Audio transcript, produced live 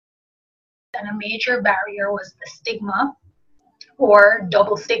and a major barrier was the stigma, or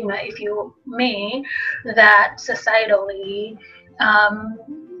double stigma, if you may, that societally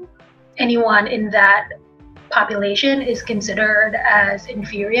anyone in that population is considered as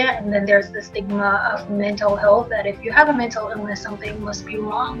inferior. And then there's the stigma of mental health, that if you have a mental illness, something must be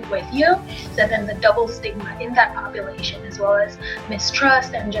wrong with you. So then the double stigma in that population, as well as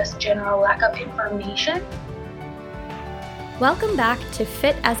mistrust and just general lack of information. Welcome back to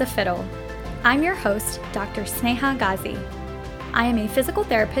Fit as a Fiddle. I'm your host, Dr. Sneha Ghazi. I am a physical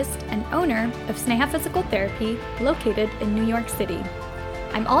therapist and owner of Sneha Physical Therapy, located in New York City.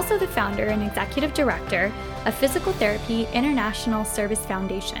 I'm also the founder and executive director of Physical Therapy International Service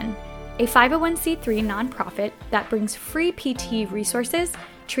Foundation, a 501c3 nonprofit that brings free PT resources,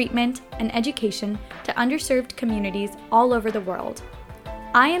 treatment, and education to underserved communities all over the world.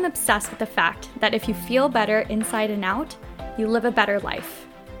 I am obsessed with the fact that if you feel better inside and out, you live a better life.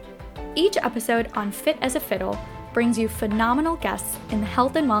 Each episode on Fit as a Fiddle brings you phenomenal guests in the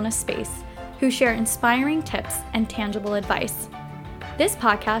health and wellness space who share inspiring tips and tangible advice. This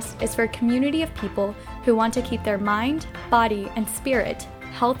podcast is for a community of people who want to keep their mind, body, and spirit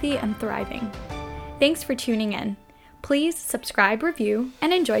healthy and thriving. Thanks for tuning in. Please subscribe, review,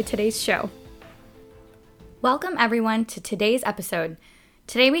 and enjoy today's show. Welcome everyone to today's episode.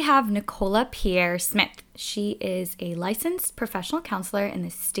 Today we have Nicola Pierre Smith. She is a licensed professional counselor in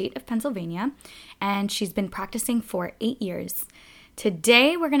the state of Pennsylvania, and she's been practicing for 8 years.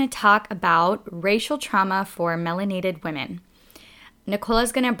 Today we're going to talk about racial trauma for melanated women.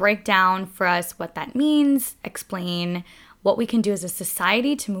 Nicola's going to break down for us what that means, explain what we can do as a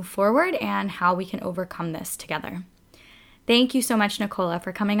society to move forward, and how we can overcome this together. Thank you so much, Nicola,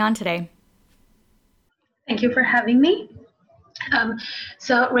 for coming on today. Thank you for having me.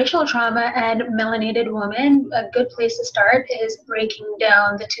 So racial trauma and melanated women, a good place to start is breaking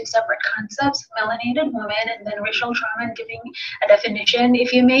down the two separate concepts, melanated women and then racial trauma, and giving a definition,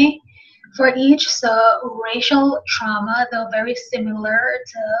 if you may, for each. So racial trauma, though very similar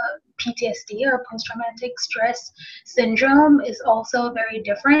to PTSD or post-traumatic stress syndrome, is also very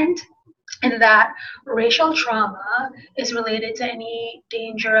different in that racial trauma is related to any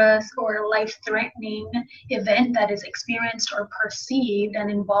dangerous or life-threatening event that is experienced or perceived and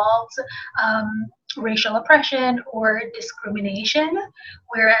involves racial oppression or discrimination,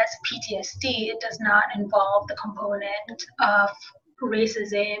 whereas PTSD, it does not involve the component of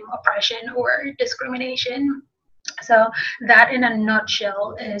racism, oppression, or discrimination. So that in a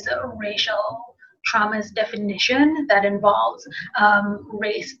nutshell is a racial trauma's definition that involves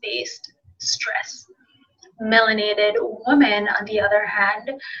race-based stress. Melanated women, on the other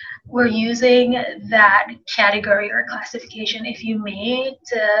hand, we're using that category or classification, if you may,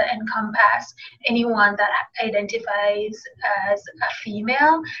 to encompass anyone that identifies as a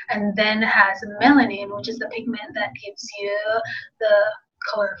female and then has melanin, which is the pigment that gives you the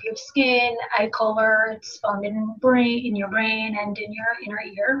color of your skin, eye color. It's found in your brain and in your inner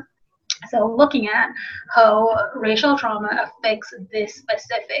ear. So looking at how racial trauma affects this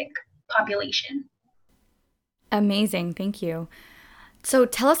specific population. Amazing. Thank you. So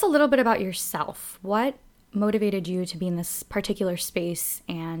tell us a little bit about yourself. What motivated you to be in this particular space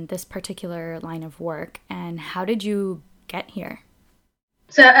and this particular line of work, and how did you get here?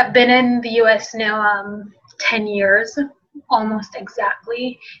 So I've been in the U.S. now 10 years, almost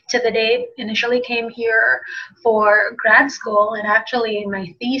exactly to the date. Initially came here for grad school, and actually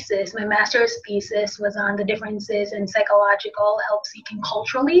my master's thesis was on the differences in psychological help seeking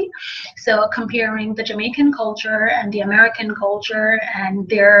culturally. So comparing the Jamaican culture and the American culture and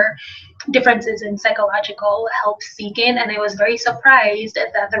their differences in psychological help seeking, and I was very surprised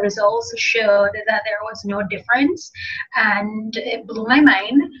that the results showed that there was no difference, and it blew my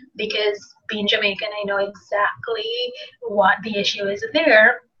mind because being Jamaican, I know exactly what the issue is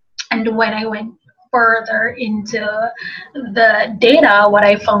there. And when I went further into the data, what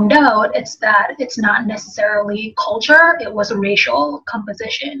I found out is that it's not necessarily culture, it was racial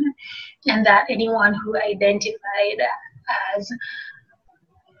composition, and that anyone who identified as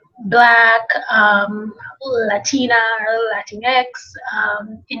Black, Latina or Latinx,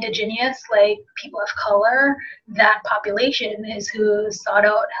 indigenous, like people of color, that population is who sought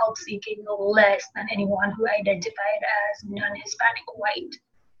out help seeking less than anyone who identified as non-Hispanic white.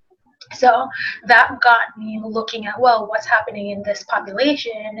 So that got me looking at, well, what's happening in this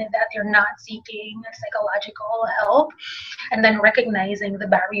population and that they're not seeking psychological help, and then recognizing the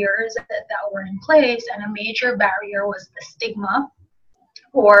barriers that were in place. And a major barrier was the stigma,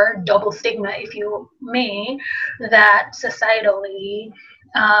 or double stigma, if you may, that societally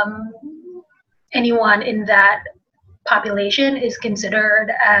anyone in that population is considered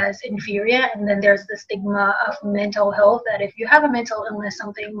as inferior, and then there's the stigma of mental health, that if you have a mental illness,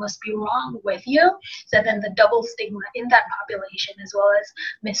 something must be wrong with you. So then the double stigma in that population, as well as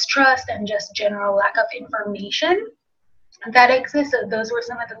mistrust and just general lack of information that exists. So those were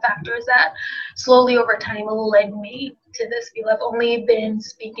some of the factors that slowly over time led me to this field. I've only been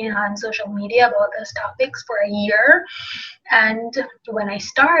speaking on social media about those topics for a year, and when I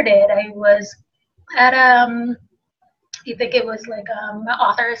started, I was at I think it was like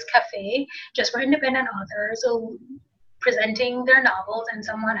authors cafe just for independent authors, so presenting their novels, and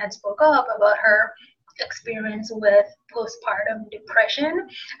someone had spoke up about her experience with postpartum depression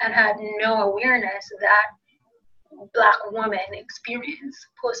and had no awareness that Black women experience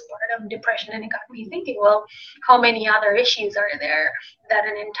postpartum depression. And it got me thinking, well, how many other issues are there that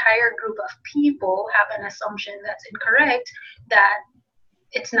an entire group of people have an assumption that's incorrect, that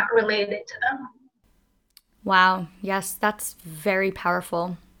it's not related to them. Wow. Yes, that's very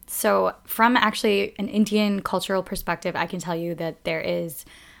powerful. So from actually an Indian cultural perspective, I can tell you that there is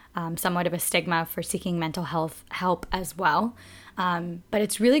somewhat of a stigma for seeking mental health help as well. But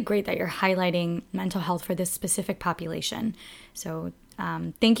it's really great that you're highlighting mental health for this specific population. So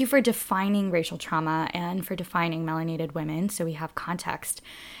thank you for defining racial trauma and for defining melanated women so we have context.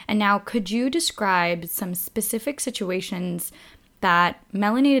 And now, could you describe some specific situations that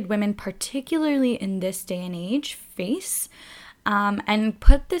melanated women, particularly in this day and age, face, and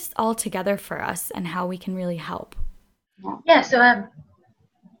put this all together for us and how we can really help? Yeah, so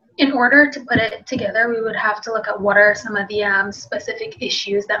in order to put it together, we would have to look at what are some of the specific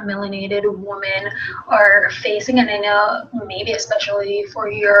issues that melanated women are facing. And I know maybe especially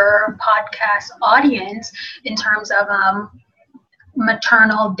for your podcast audience, in terms of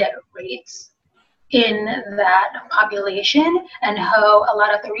maternal death rates in that population, and how a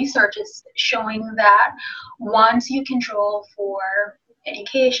lot of the research is showing that once you control for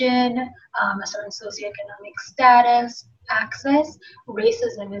education, a certain socioeconomic status, access,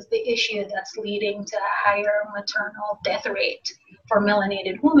 racism is the issue that's leading to a higher maternal death rate for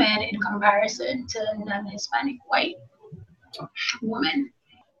melanated women in comparison to non-Hispanic white women.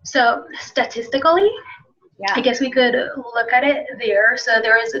 So statistically, I guess we could look at it there. So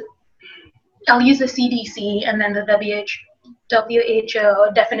there is I'll use the CDC and then the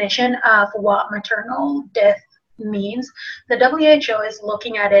WHO definition of what maternal death means. The WHO is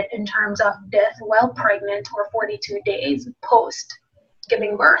looking at it in terms of death while pregnant or 42 days post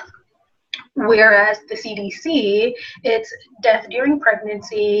giving birth. Whereas the CDC, it's death during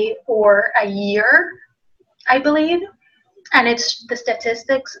pregnancy or a year, I believe. And the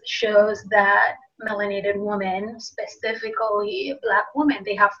statistics shows that melanated women, specifically Black women,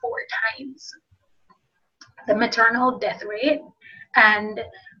 they have 4 times the maternal death rate. And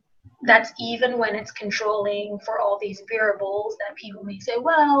that's even when it's controlling for all these variables that people may say,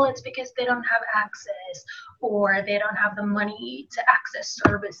 well, it's because they don't have access, or they don't have the money to access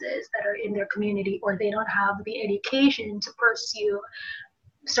services that are in their community, or they don't have the education to pursue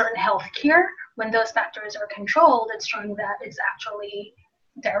certain health care. When those factors are controlled, it's showing that it's actually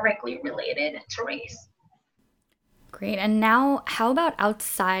directly related to race. Great. And now, how about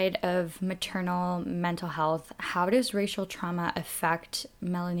outside of maternal mental health? How does racial trauma affect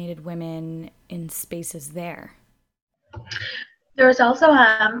melanated women in spaces there? There's also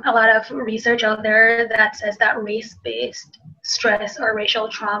a lot of research out there that says that race-based stress or racial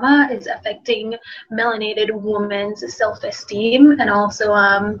trauma is affecting melanated women's self-esteem and also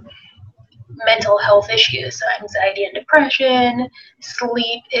mental health issues, so anxiety and depression,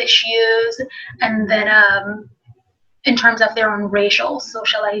 sleep issues, and then in terms of their own racial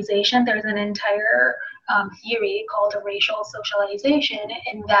socialization, there's an entire theory called racial socialization,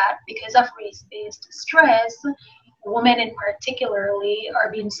 in that because of race-based stress, women in particularly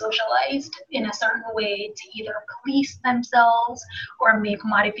are being socialized in a certain way to either police themselves or make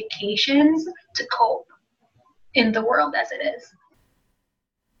modifications to cope in the world as it is.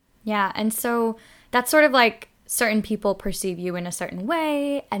 Yeah, and so that's sort of like certain people perceive you in a certain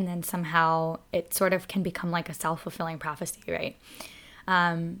way, and then somehow it sort of can become like a self-fulfilling prophecy, right?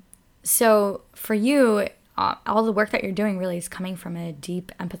 So for you, all the work that you're doing really is coming from a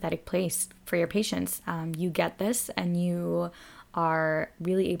deep empathetic place for your patients. You get this, and you are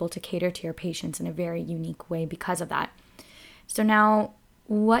really able to cater to your patients in a very unique way because of that. So now,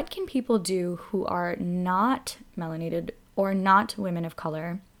 what can people do who are not melanated or not women of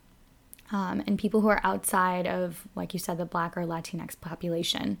color, and people who are outside of, like you said, the Black or Latinx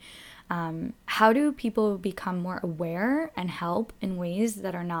population? How do people become more aware and help in ways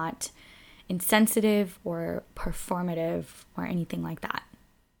that are not insensitive or performative or anything like that?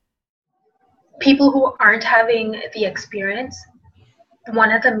 people who aren't having the experience,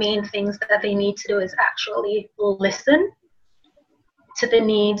 one of the main things that they need to do is actually listen to the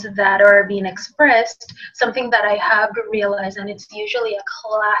needs that are being expressed. Something that I have realized, and it's usually a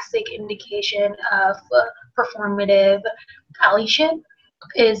classic indication of performative allyship,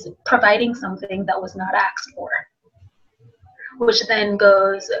 is providing something that was not asked for, which then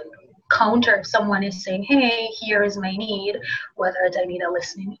goes counter if someone is saying, hey, here is my need, whether it's I need a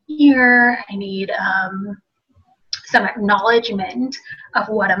listening ear, I need some acknowledgement of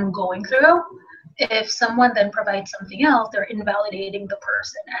what I'm going through. If someone then provides something else, they're invalidating the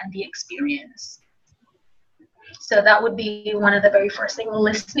person and the experience. So that would be one of the very first things,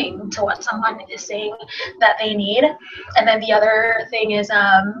 listening to what someone is saying that they need. And then the other thing is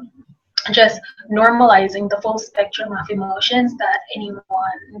just normalizing the full spectrum of emotions that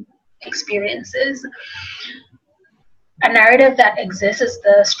anyone experiences. A narrative that exists is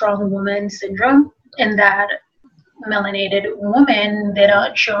the strong woman syndrome, in that melanated women, they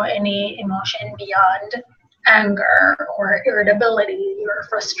don't show any emotion beyond anger or irritability or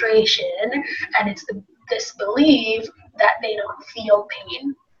frustration, and it's this belief that they don't feel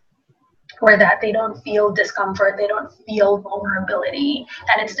pain, or that they don't feel discomfort, they don't feel vulnerability.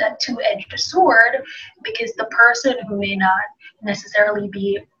 And it's that two-edged sword, because the person who may not necessarily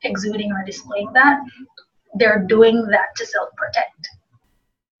be exuding or displaying that, they're doing that to self-protect.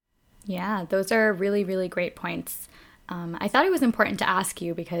 Yeah, those are really, really great points. I thought it was important to ask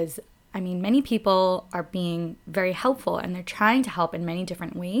you because, I mean, many people are being very helpful and they're trying to help in many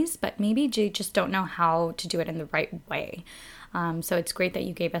different ways, but maybe they just don't know how to do it in the right way. So it's great that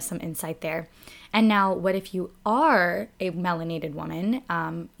you gave us some insight there. And now, what if you are a melanated woman,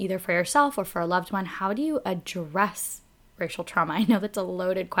 either for yourself or for a loved one? How do you address racial trauma? I know that's a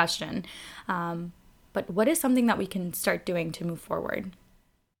loaded question, but what is something that we can start doing to move forward?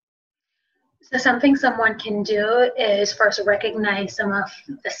 So something someone can do is first recognize some of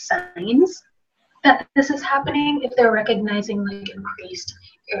the signs that this is happening. If they're recognizing like increased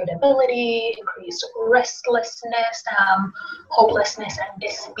irritability, increased restlessness, hopelessness and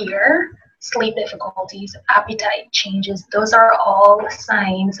despair, sleep difficulties, appetite changes, those are all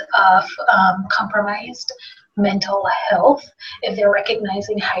signs of compromised mental health. If they're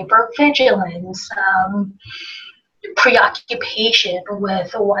recognizing hypervigilance, preoccupation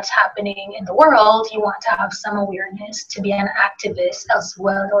with what's happening in the world, you want to have some awareness to be an activist as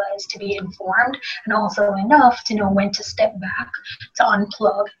well as to be informed, and also enough to know when to step back, to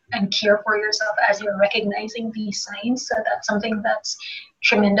unplug and care for yourself as you're recognizing these signs. So that's something that's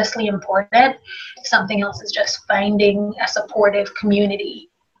tremendously important. Something else is just finding a supportive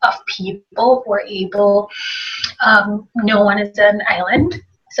community of people who are able, no one is an island.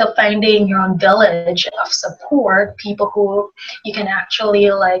 So finding your own village of support, people who you can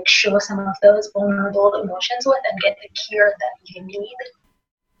actually like show some of those vulnerable emotions with and get the care that you need.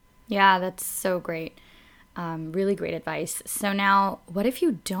 Yeah, that's so great. Really great advice. So now, what if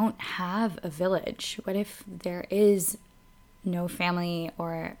you don't have a village? What if there is no family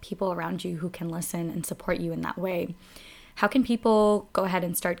or people around you who can listen and support you in that way? How can people go ahead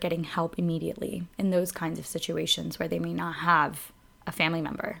and start getting help immediately in those kinds of situations where they may not have a family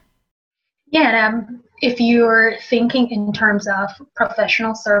member? Yeah, and if you're thinking in terms of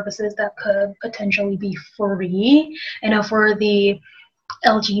professional services that could potentially be free, for the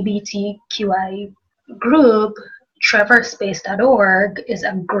LGBTQI group, TrevorSpace.org is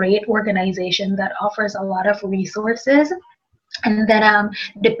a great organization that offers a lot of resources. And then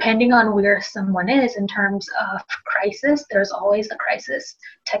depending on where someone is in terms of crisis, there's always a crisis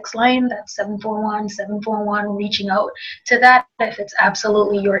text line. That's 741-741, reaching out to that. If it's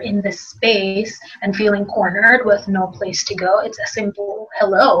absolutely you're in this space and feeling cornered with no place to go, it's a simple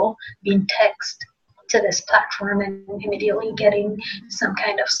hello being text to this platform and immediately getting some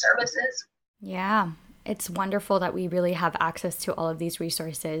kind of services. Yeah, it's wonderful that we really have access to all of these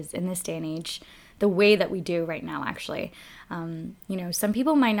resources in this day and age, the way that we do right now, actually. Some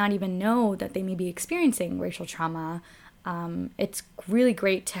people might not even know that they may be experiencing racial trauma. It's really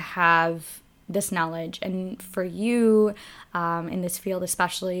great to have this knowledge. And for you in this field,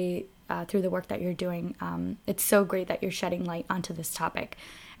 especially through the work that you're doing, it's so great that you're shedding light onto this topic,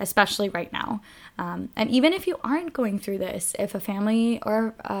 especially right now. And even if you aren't going through this, if a family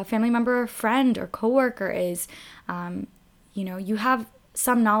or a family member or friend or coworker is, you have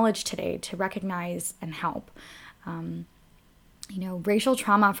some knowledge today to recognize and help. Racial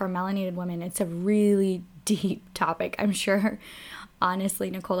trauma for melanated women, it's a really deep topic. I'm sure, honestly,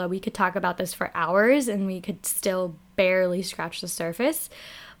 Nicola, we could talk about this for hours and we could still barely scratch the surface.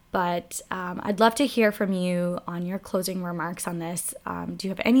 But I'd love to hear from you on your closing remarks on this. Do you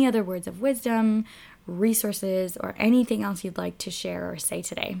have any other words of wisdom, resources, or anything else you'd like to share or say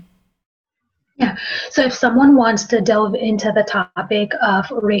today? Yeah. So if someone wants to delve into the topic of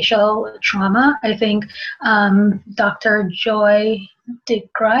racial trauma, I think Dr. Joy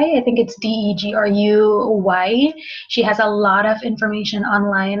DeGruy, I think it's DeGruy, she has a lot of information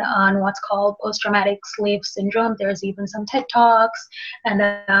online on what's called post-traumatic slave syndrome. There's even some TED Talks and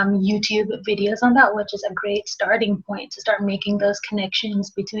YouTube videos on that, which is a great starting point to start making those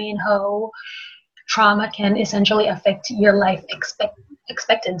connections between how trauma can essentially affect your life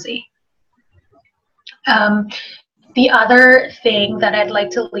expectancy. The other thing that I'd like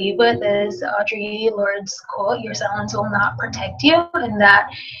to leave with is Audre Lorde's quote, "Your silence will not protect you," and that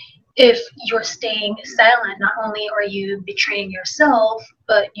if you're staying silent, not only are you betraying yourself,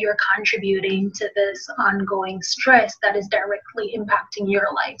 but you're contributing to this ongoing stress that is directly impacting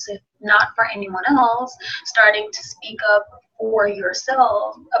your life. So if not for anyone else, starting to speak up for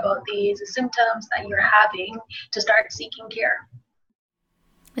yourself about these symptoms that you're having to start seeking care.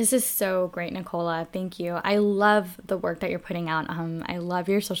 This is so great, Nicola. Thank you. I love the work that you're putting out. I love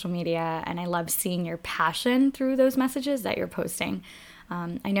your social media, and I love seeing your passion through those messages that you're posting.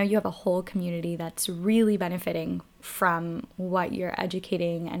 I know you have a whole community that's really benefiting from what you're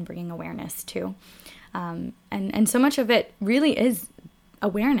educating and bringing awareness to. And so much of it really is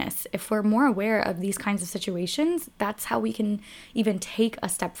awareness. If we're more aware of these kinds of situations, that's how we can even take a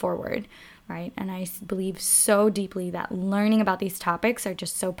step forward. Right? And I believe so deeply that learning about these topics are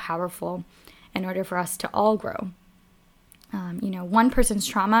just so powerful in order for us to all grow. One person's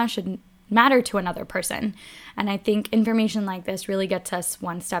trauma shouldn't matter to another person. And I think information like this really gets us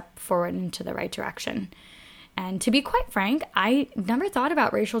one step forward into the right direction. And to be quite frank, I never thought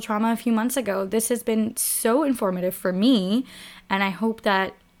about racial trauma a few months ago. This has been so informative for me, and I hope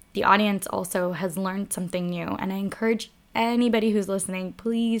that the audience also has learned something new. And I encourage anybody who's listening,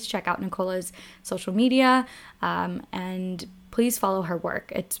 please check out Nicola's social media and please follow her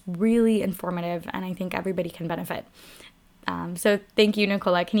work. It's really informative, and I think everybody can benefit. So thank you,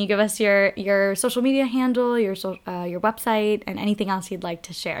 Nicola. Can you give us your social media handle, your website, and anything else you'd like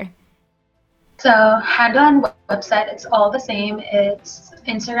to share? So handle and website, it's all the same. It's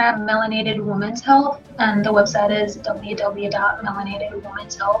Instagram, Melanated Women's Health, and the website is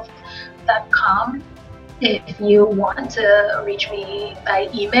www.melanatedwomenshealth.com. If you want to reach me by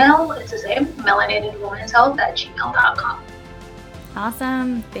email, it's the same, melanatedwomenshealth@gmail.com.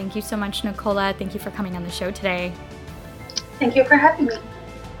 Awesome. Thank you so much, Nicola. Thank you for coming on the show today. Thank you for having me.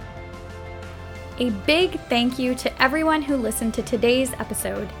 A big thank you to everyone who listened to today's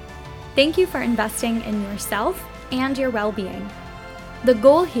episode. Thank you for investing in yourself and your well-being. The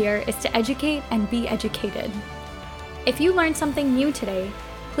goal here is to educate and be educated. If you learned something new today,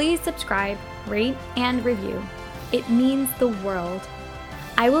 please subscribe, rate, and review. It means the world.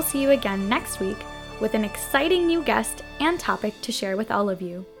 I will see you again next week with an exciting new guest and topic to share with all of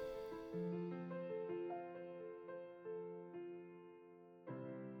you.